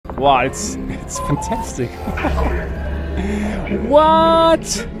Wow, it's fantastic.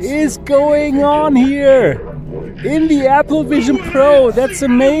 What is going on here? In the Apple Vision Pro, that's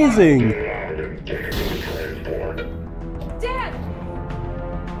amazing. Dad!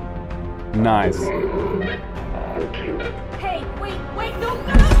 Nice. Hey, wait, no!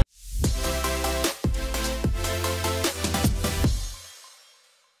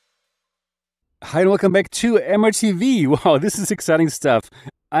 Hi and welcome back to MRTV. Wow, this is exciting stuff.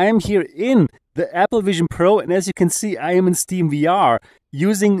 I am here in the Apple Vision Pro, and as you can see, I am in SteamVR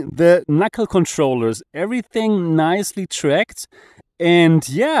using the knuckle controllers. Everything nicely tracked. And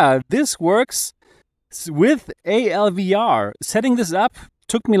yeah, this works with ALVR. Setting this up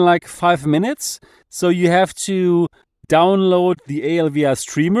took me like 5 minutes. So you have to download the ALVR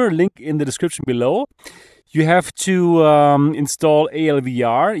streamer, link in the description below. You have to install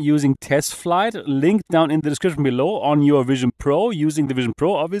ALVR using Test Flight, link down in the description below on your Vision Pro, using the Vision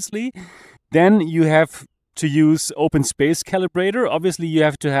Pro, obviously. Then you have to use Open Space Calibrator. Obviously, you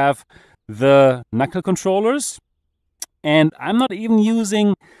have to have the knuckle controllers. And I'm not even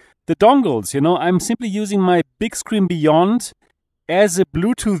using the dongles, you know. I'm simply using my Big Screen Beyond as a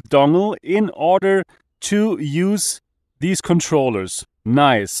Bluetooth dongle in order to use these controllers.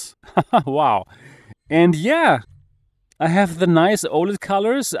 Nice. Wow. And yeah, I have the nice OLED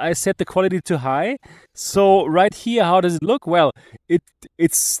colors. I set the quality to high. So right here, how does it look? Well, it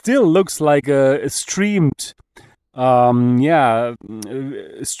still looks like a streamed, it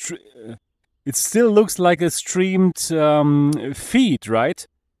still looks like a streamed feed, right?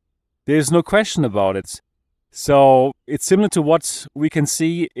 There's no question about it. So it's similar to what we can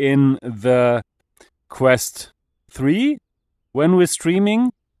see in the Quest 3 when we're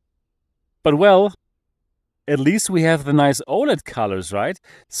streaming. But well, at least we have the nice OLED colors, right?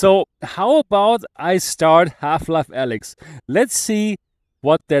 So how about I start Half-Life Alyx? Let's see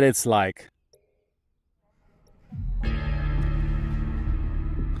what that is like.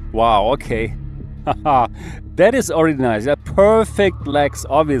 Wow, okay. That is already nice. Yeah, perfect blacks,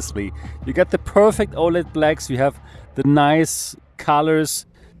 obviously. You got the perfect OLED blacks. You have the nice colors.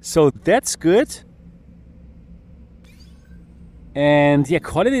 So that's good. And yeah,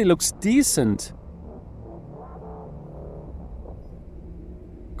 quality looks decent.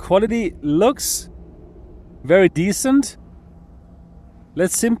 Quality looks very decent.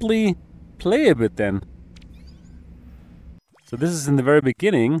 Let's simply play a bit then. So this is in the very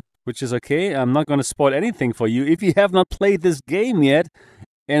beginning, which is okay. I'm not going to spoil anything for you if you have not played this game yet.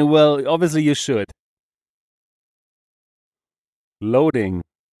 And well, obviously you should. Loading.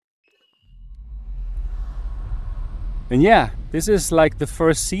 And yeah, this is like the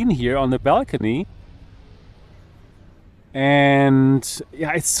first scene here on the balcony. And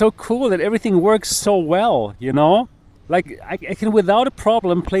yeah, it's so cool that everything works so well, you know? Like, I can without a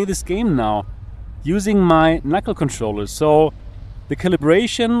problem play this game now using my knuckle controllers. So the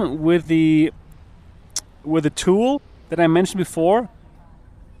calibration with the tool that I mentioned before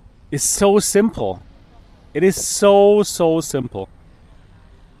is so simple. It is so simple.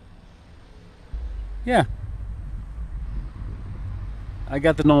 Yeah. I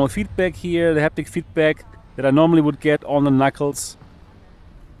got the normal feedback here, the haptic feedback that I normally would get on the knuckles.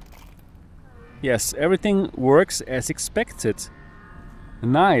 Yes, everything works as expected.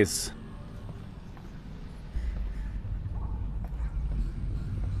 Nice.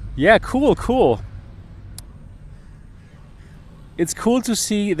 Yeah, cool. It's cool to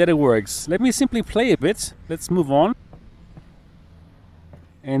see that it works. Let me simply play a bit. Let's move on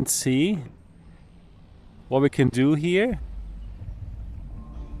and see what we can do here.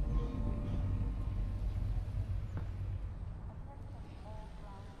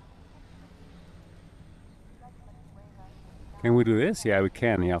 Can we do this? Yeah, we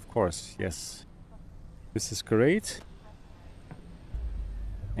can. Yeah, of course. Yes. This is great.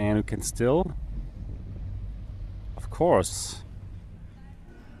 And we can still... Of course.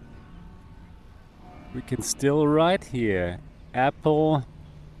 We can still write here. Apple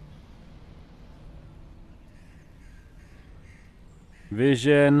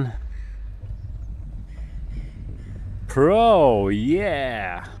Vision Pro.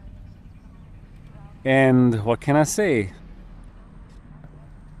 Yeah. And what can I say?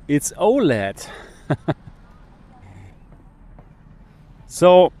 It's OLED.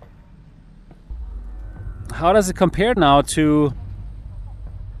 So, how does it compare now to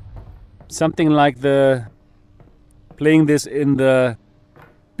something like the playing this in the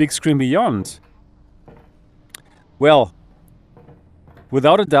Big Screen Beyond? Well,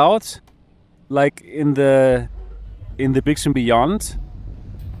 without a doubt, like in the Big Screen Beyond,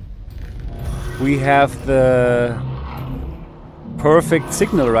 we have the perfect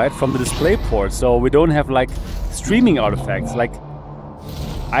signal, right, from the display port. So we don't have like streaming artifacts. Like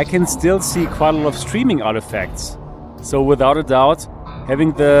I can still see quite a lot of streaming artifacts. So without a doubt,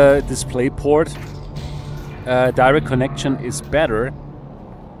 having the display port direct connection is better.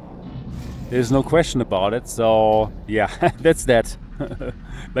 There's no question about it. So yeah, that's that.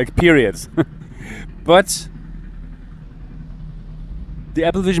 Like period. But the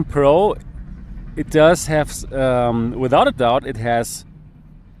Apple Vision Pro, it does have, without a doubt, it has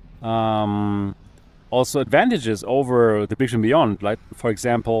also advantages over the Big Screen Beyond. Like, for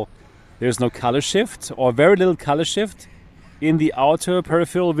example, there's no color shift or very little color shift in the outer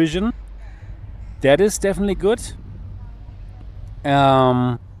peripheral vision. That is definitely good.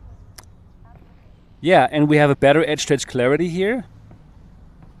 Yeah, and we have a better edge-to-edge clarity here.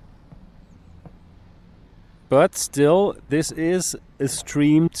 But still, this is a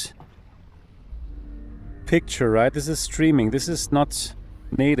streamed picture, right? This is streaming. This is not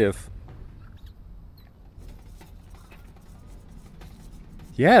native.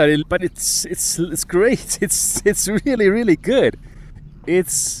 Yeah, but it's great. It's really good.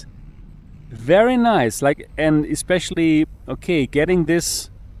 It's very nice. Like, and especially okay, getting this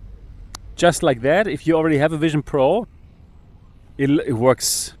just like that. If you already have a Vision Pro, it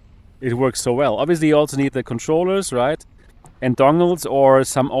works. It works so well. Obviously, you also need the controllers, right, and dongles or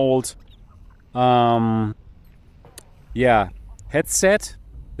some old, yeah, headset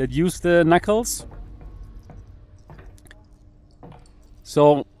that use the knuckles.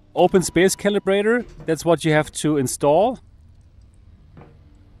 So, open space calibrator. That's what you have to install.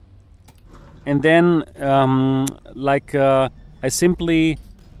 And then, I simply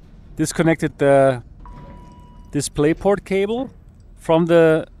disconnected the DisplayPort cable from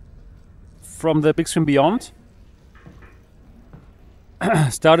the Big Screen Beyond,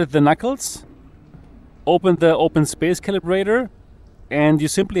 started the knuckles, opened the open space calibrator, and you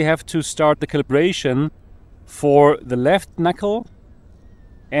simply have to start the calibration for the left knuckle,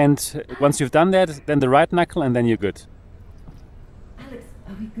 and once you've done that, then the right knuckle, and then you're good. Alyx,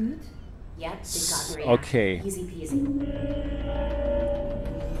 are we good? Yep, we've got the Okay. Easy peasy.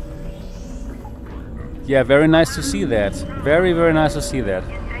 Yeah, very nice to see that. Very nice to see that.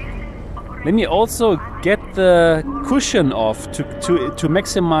 Let me also get the cushion off to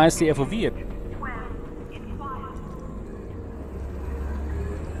maximize the FOV.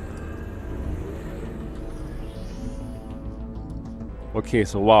 Okay,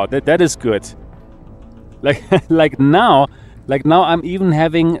 so wow, that is good. Like now I'm even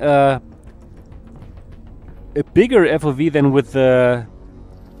having a bigger FOV than with the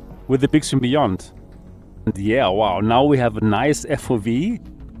Big Screen Beyond. And yeah, wow, now we have a nice FOV.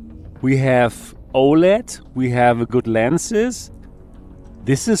 We have OLED, we have good lenses.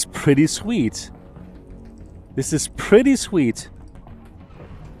 This is pretty sweet. This is pretty sweet.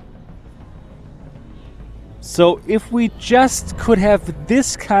 So if we just could have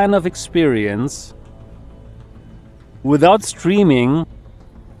this kind of experience without streaming,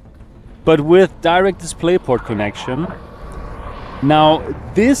 but with direct DisplayPort connection, now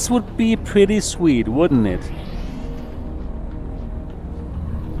this would be pretty sweet, wouldn't it?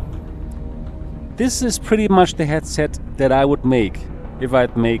 This is pretty much the headset that I would make if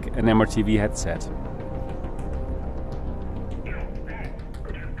I'd make an MRTV headset.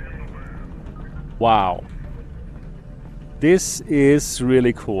 Wow. This is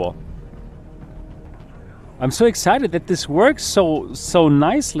really cool. I'm so excited that this works so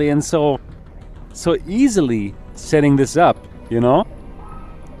nicely and so easily, setting this up, you know?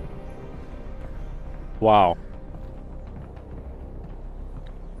 Wow.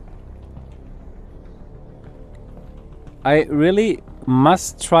 I really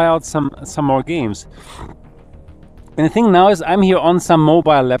must try out some more games. And the thing now is I'm here on some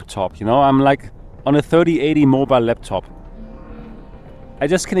mobile laptop, you know? I'm like on a 3080 mobile laptop. I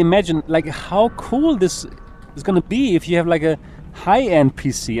just can imagine like how cool this is gonna be if you have like a high-end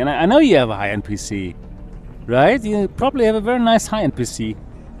PC. And I know you have a high-end PC, right? You probably have a very nice high-end PC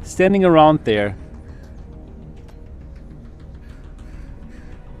standing around there.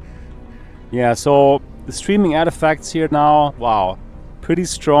 Yeah, so the streaming artifacts here now, wow, pretty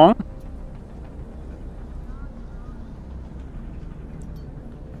strong.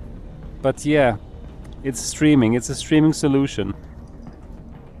 But yeah, it's streaming. It's a streaming solution.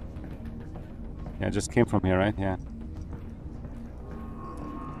 Yeah, it just came from here, right? Yeah.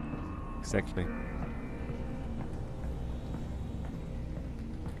 Exactly.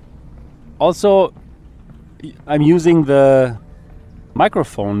 Also, I'm using the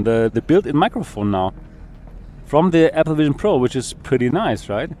microphone, the built-in microphone now from the Apple Vision Pro, which is pretty nice,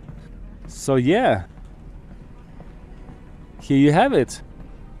 right? So yeah. here you have it.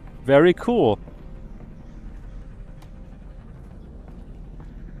 Very cool.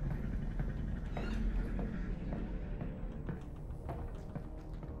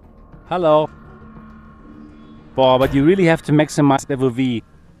 Hello. Boah, but you really have to maximize FOV,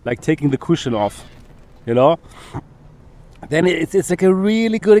 like taking the cushion off, you know? Then it's like a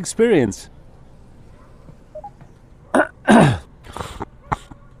really good experience.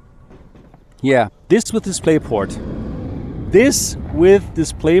 Yeah, this with DisplayPort. This with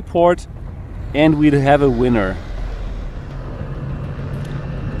DisplayPort, and we'd have a winner.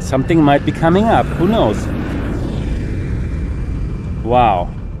 Something might be coming up, who knows? Wow.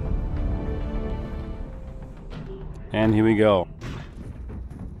 And here we go.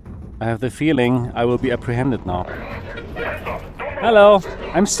 I have the feeling I will be apprehended now. Hello,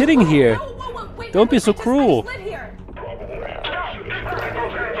 I'm sitting here. Wait, Don't be so cruel.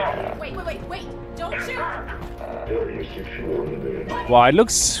 Wait, don't shoot. Wow, it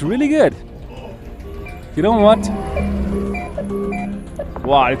looks really good. You know what?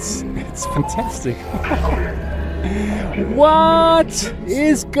 Wow, it's fantastic. What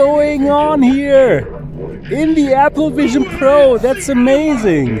is going on here? In the Apple Vision Pro, that's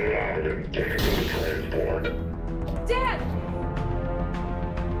amazing. Dad!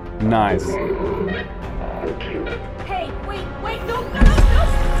 Nice. Hey, wait, no!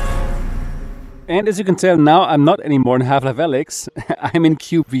 And as you can tell now, I'm not anymore in Half-Life Alyx. I'm in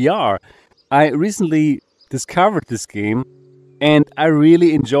CubeVR. I recently discovered this game and I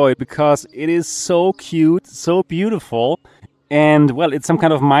really enjoy it because it is so cute, so beautiful. And well, it's some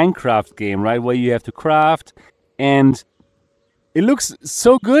kind of Minecraft game, right? Where you have to craft, and it looks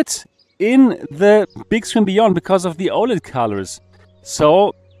so good in the big screen beyond because of the OLED colors.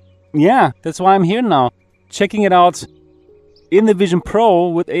 So yeah, that's why I'm here now, checking it out in the Vision Pro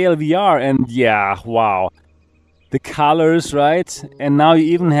with ALVR, and yeah, wow. The colors, right? And now you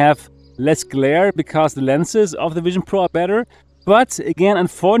even have less glare because the lenses of the Vision Pro are better. But again,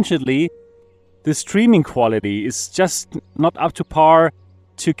 unfortunately, the streaming quality is just not up to par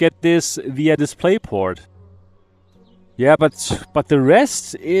to get this via DisplayPort. Yeah, but the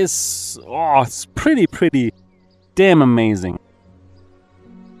rest is, oh, it's pretty damn amazing.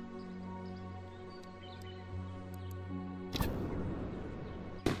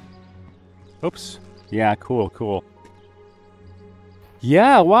 Oops. Yeah, cool.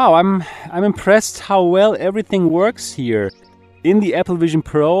 Yeah, wow, I'm impressed how well everything works here in the Apple Vision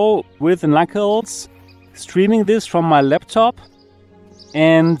Pro with the Knuckles, streaming this from my laptop,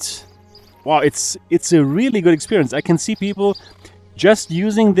 and wow, it's a really good experience. I can see people just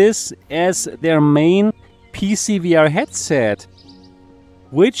using this as their main PCVR headset,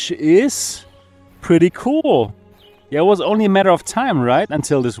 which is pretty cool. Yeah, it was only a matter of time, right,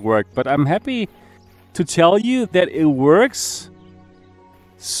 until this worked, but I'm happy to tell you that it works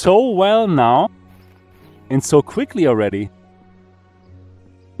so well now and so quickly already.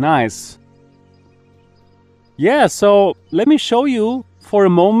 Nice. Yeah, so let me show you for a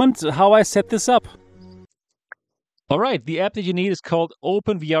moment how I set this up. All right, the app that you need is called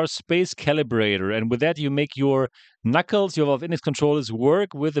OpenVR Space Calibrator, and with that you make your Knuckles, your Valve Index controllers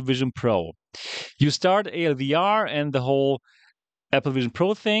work with the Vision Pro. You start ALVR and the whole Apple Vision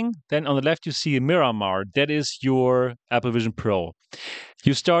Pro thing. Then on the left you see a Miramar. That is your Apple Vision Pro.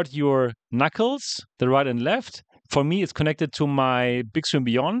 You start your Knuckles, the right and left. For me, it's connected to my Big Screen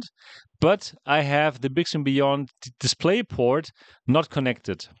Beyond, but I have the Big Screen Beyond DisplayPort not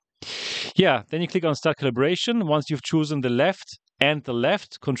connected. Yeah, then you click on Start Calibration once you've chosen the left and the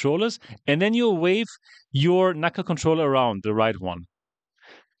left controllers, and then you wave your knuckle controller around, the right one.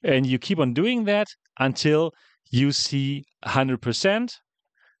 And you keep on doing that until you see 100%,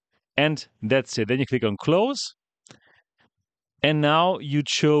 and that's it. Then you click on Close, and now you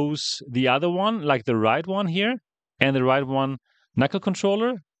chose the other one, like the right one here, and the right one knuckle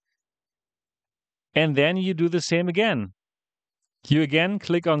controller, and then you do the same again. You again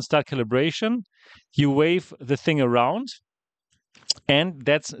click on Start Calibration, you wave the thing around, and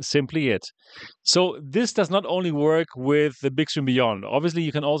that's simply it. So this does not only work with the Big Screen Beyond. Obviously,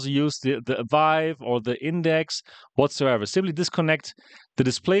 you can also use the Vive or the Index whatsoever. Simply disconnect the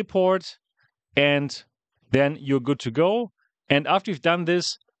DisplayPort, and then you're good to go. And after you've done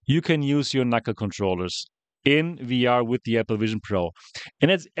this, you can use your knuckle controllers in VR with the Apple Vision Pro. And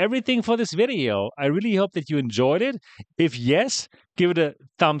that's everything for this video. I really hope that you enjoyed it. If yes, give it a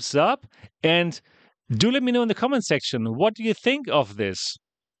thumbs up, and do let me know in the comment section, what do you think of this?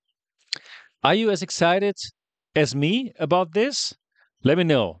 Are you as excited as me about this? Let me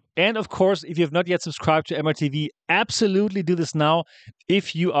know. And of course, if you have not yet subscribed to MRTV, absolutely do this now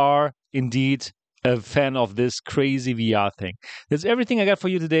if you are indeed a fan of this crazy VR thing. That's everything I got for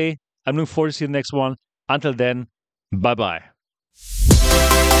you today. I'm looking forward to see you in the next one. Until then, bye-bye.